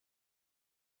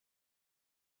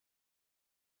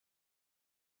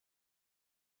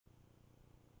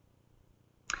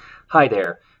Hi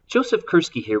there, Joseph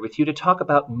Kursky here with you to talk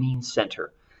about mean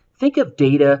center. Think of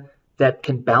data that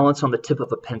can balance on the tip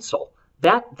of a pencil.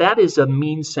 That is a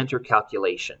mean center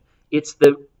calculation. It's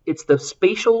the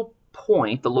spatial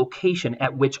point, the location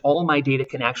at which all my data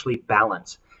can actually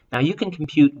balance. Now you can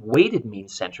compute weighted mean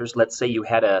centers. Let's say you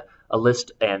had a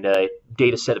list and a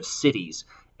data set of cities,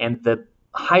 and the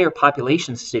higher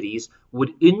population cities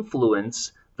would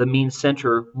influence the mean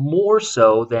center more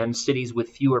so than cities with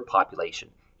fewer population.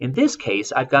 In this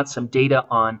case, I've got some data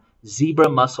on zebra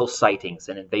mussel sightings,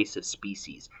 an invasive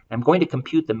species. I'm going to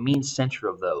compute the mean center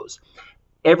of those.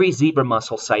 Every zebra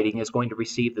mussel sighting is going to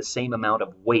receive the same amount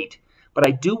of weight, but I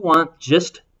do want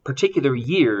just particular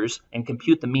years and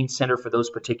compute the mean center for those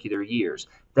particular years.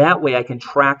 That way I can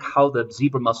track how the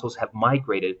zebra mussels have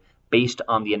migrated based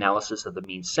on the analysis of the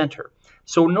mean center.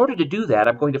 So in order to do that,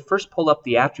 I'm going to first pull up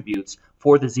the attributes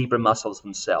for the zebra mussels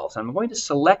themselves. I'm going to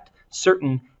select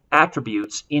certain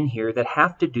attributes in here that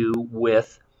have to do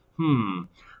with,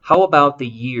 how about the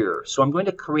year? So I'm going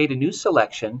to create a new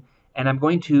selection, and I'm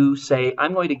going to say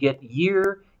I'm going to get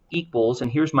year equals, and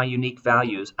here's my unique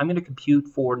values. I'm going to compute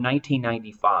for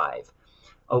 1995.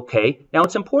 Okay, now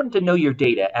it's important to know your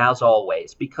data as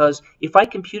always, because if I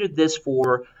computed this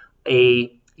for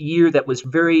a year that was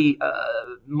very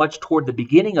much toward the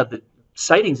beginning of the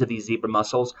sightings of these zebra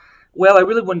mussels, well, I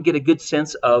really wouldn't get a good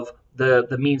sense of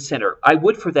the mean center. I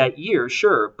would for that year,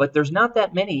 sure, but there's not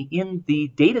that many in the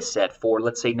data set for,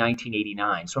 let's say,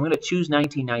 1989. So I'm going to choose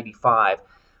 1995,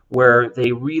 where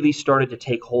they really started to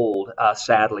take hold,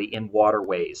 sadly, in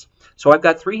waterways. So I've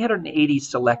got 380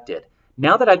 selected.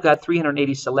 Now that I've got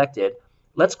 380 selected,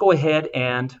 let's go ahead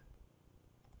and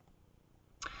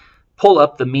pull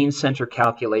up the mean center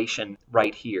calculation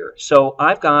right here. So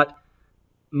I've got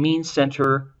mean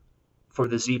center for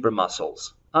the zebra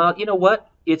mussels. You know what?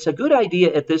 It's a good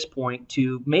idea at this point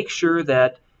to make sure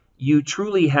that you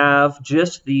truly have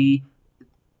just the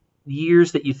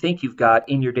years that you think you've got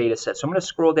in your data set. So I'm going to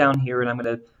scroll down here, and I'm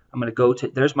going to go to,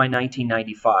 there's my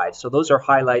 1995. So those are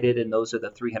highlighted, and those are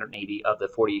the 380 of the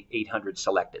 4,800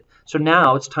 selected. So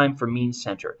now it's time for mean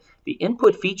center. The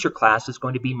input feature class is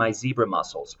going to be my zebra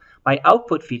mussels. My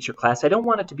output feature class, I don't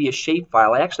want it to be a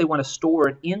shapefile. I actually want to store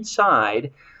it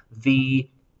inside the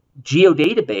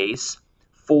geodatabase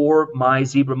for my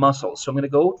zebra mussels. So I'm going to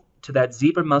go to that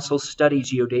zebra mussels study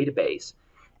geodatabase,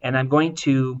 and I'm going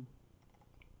to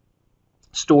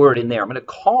store it in there. I'm going to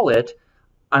call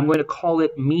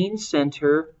it mean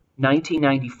center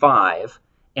 1995,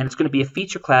 and it's going to be a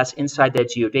feature class inside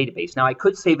that geodatabase. Now I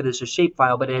could save it as a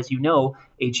shapefile, but as you know,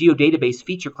 a geodatabase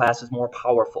feature class is more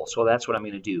powerful, so that's what I'm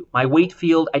going to do. My weight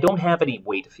field, I don't have any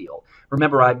weight field.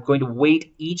 Remember, I'm going to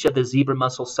weight each of the zebra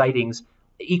mussel sightings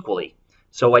equally,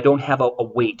 so I don't have a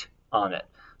weight on it.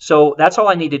 So that's all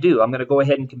I need to do. I'm going to go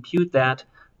ahead and compute that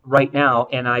right now,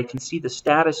 and I can see the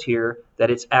status here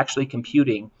that it's actually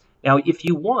computing. Now, if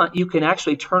you want, you can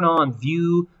actually turn on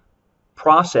view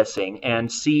processing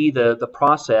and see the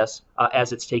process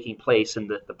as it's taking place and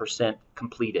the percent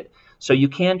completed. So you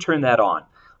can turn that on.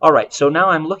 All right, so now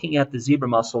I'm looking at the zebra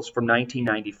mussels from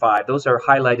 1995. Those are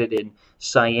highlighted in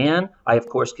cyan. I, of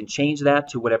course, can change that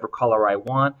to whatever color I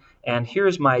want. And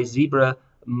here's my zebra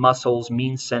mussels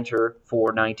mean center for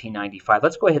 1995.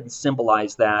 Let's go ahead and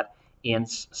symbolize that in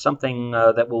something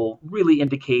that will really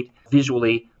indicate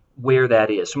visually where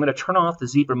that is. So I'm going to turn off the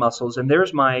zebra mussels, and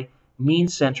there's my mean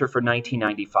center for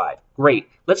 1995. Great.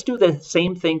 Let's do the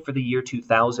same thing for the year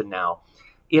 2000 now.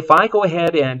 If I go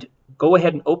ahead and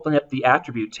open up the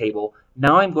attribute table,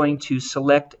 now I'm going to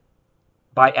select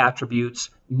by attributes,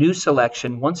 new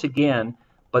selection once again,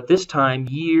 but this time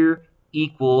year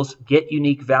equals get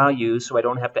unique values, so I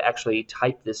don't have to actually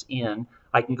type this in.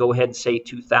 I can go ahead and say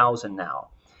 2000 now.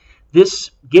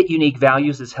 This get unique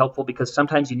values is helpful because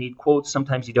sometimes you need quotes,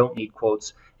 sometimes you don't need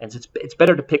quotes, and it's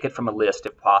better to pick it from a list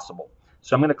if possible.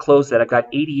 So I'm going to close that. I've got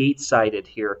 88 cited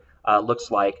here,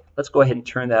 looks like. Let's go ahead and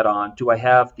turn that on. Do I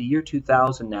have the year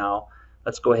 2000 now?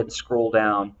 Let's go ahead and scroll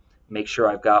down, make sure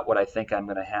I've got what I think I'm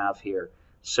going to have here.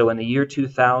 So in the year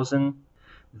 2000,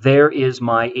 there is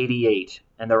my 88,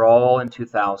 and they're all in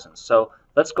 2000. So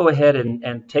let's go ahead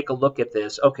and take a look at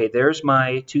this. Okay, there's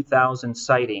my 2000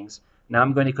 sightings. Now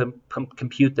I'm going to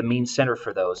compute the mean center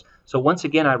for those. So once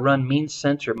again, I run mean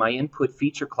center. My input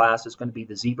feature class is going to be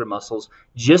the zebra mussels,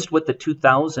 just with the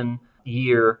 2000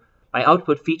 year. My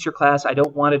output feature class, I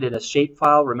don't want it in a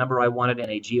shapefile. Remember, I want it in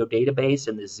a geodatabase,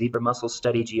 in the zebra mussel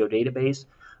study geodatabase.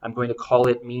 I'm going to call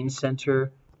it mean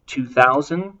center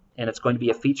 2000, and it's going to be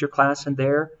a feature class in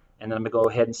there. And then I'm going to go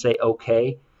ahead and say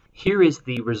OK. Here is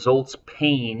the results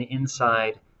pane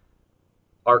inside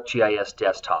ArcGIS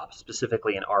desktop,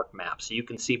 specifically in ArcMap. So you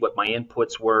can see what my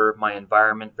inputs were, my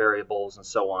environment variables, and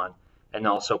so on, and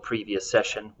also previous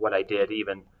session, what I did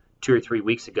even 2 or 3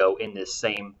 weeks ago in this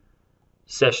same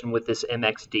session with this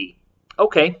MXD.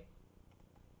 Okay,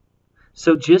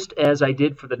 so just as I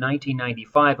did for the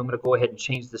 1995, I'm going to go ahead and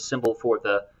change the symbol for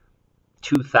the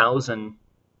 2000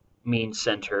 mean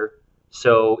center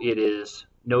so it is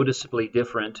noticeably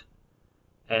different,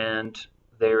 and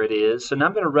there it is. So now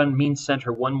I'm going to run mean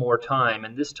center one more time,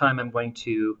 and this time I'm going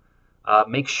to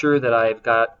make sure that I've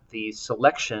got the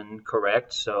selection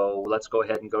correct. So let's go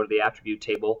ahead and go to the attribute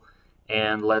table,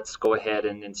 and let's go ahead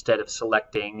and instead of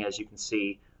selecting, as you can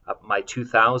see, my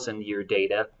 2000 year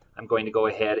data, I'm going to go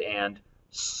ahead and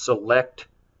select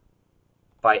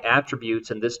by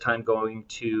attributes, and this time going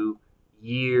to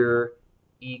year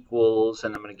equals,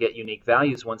 and I'm going to get unique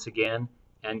values once again,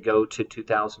 and go to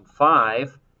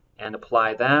 2005 and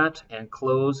apply that and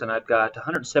close, and I've got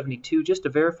 172 just to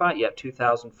verify. Yeah,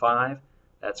 2005.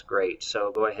 That's great.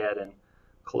 So go ahead and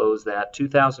close that.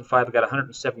 2005, I've got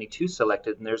 172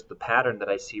 selected, and there's the pattern that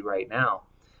I see right now.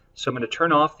 So I'm going to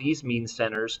turn off these mean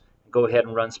centers and go ahead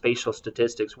and run Spatial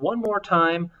Statistics one more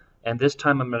time, and this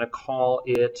time I'm going to call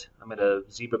it, I'm going to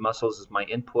zebra mussels as my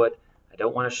input. I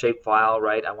don't want a shapefile,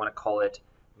 right? I want to call it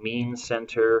mean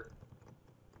center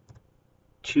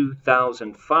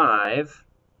 2005.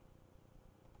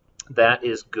 That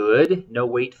is good. No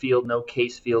weight field, no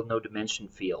case field, no dimension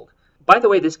field. By the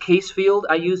way, this case field,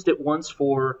 I used it once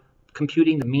for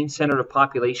computing the mean center of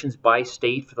populations by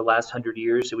state for the last 100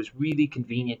 years. It was really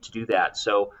convenient to do that.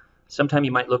 So sometime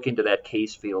you might look into that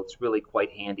case field. It's really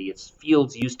quite handy. It's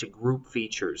fields used to group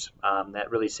features.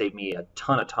 That really saved me a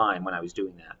ton of time when I was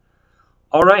doing that.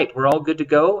 All right, we're all good to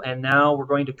go, and now we're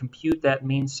going to compute that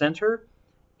mean center,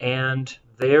 and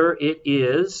there it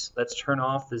is. Let's turn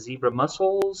off the zebra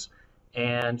mussels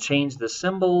and change the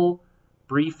symbol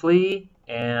briefly,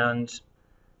 and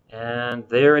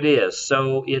there it is.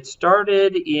 So it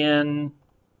started in,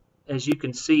 as you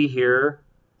can see here,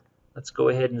 let's go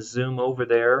ahead and zoom over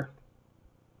there.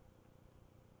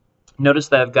 Notice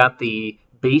that I've got the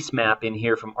base map in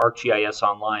here from ArcGIS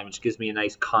Online, which gives me a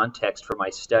nice context for my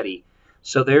study.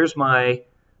 So there's my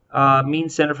mean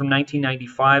center from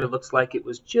 1995. It looks like it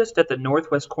was just at the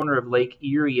northwest corner of Lake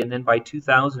Erie, and then by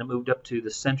 2000 it moved up to the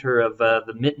center of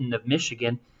the mitten of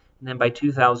Michigan, and then by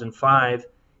 2005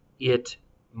 it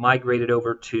migrated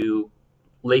over to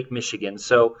Lake Michigan.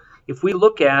 So if we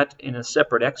look at, in a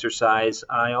separate exercise,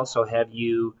 I also have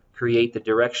you create the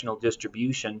directional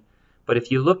distribution, but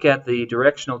if you look at the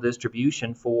directional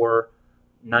distribution for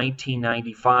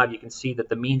 1995, you can see that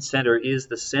the mean center is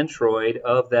the centroid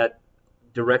of that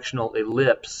directional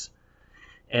ellipse,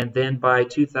 and then by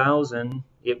 2000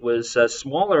 it was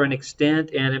smaller in extent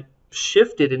and it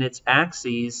shifted in its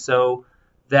axes. So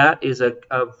that is a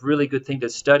really good thing to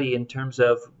study in terms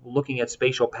of looking at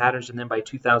spatial patterns. And then by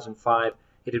 2005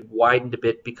 it had widened a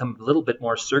bit, become a little bit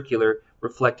more circular,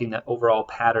 reflecting that overall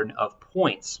pattern of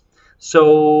points.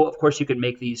 So of course you can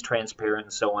make these transparent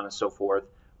and so on and so forth,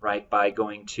 right, by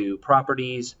going to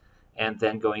properties and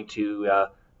then going to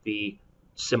the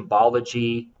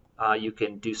symbology. You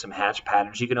can do some hatch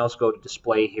patterns. You can also go to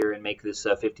display here and make this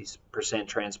 50%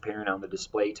 transparent on the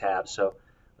display tab. So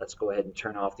let's go ahead and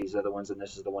turn off these other ones, and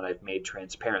this is the one I've made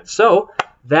transparent. So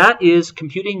that is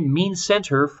computing mean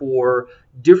center for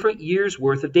different years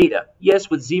worth of data. Yes,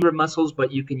 with zebra mussels,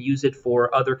 but you can use it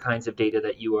for other kinds of data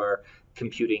that you are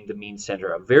computing the mean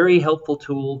center. A very helpful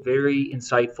tool, very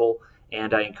insightful,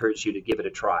 and I encourage you to give it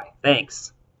a try.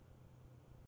 Thanks.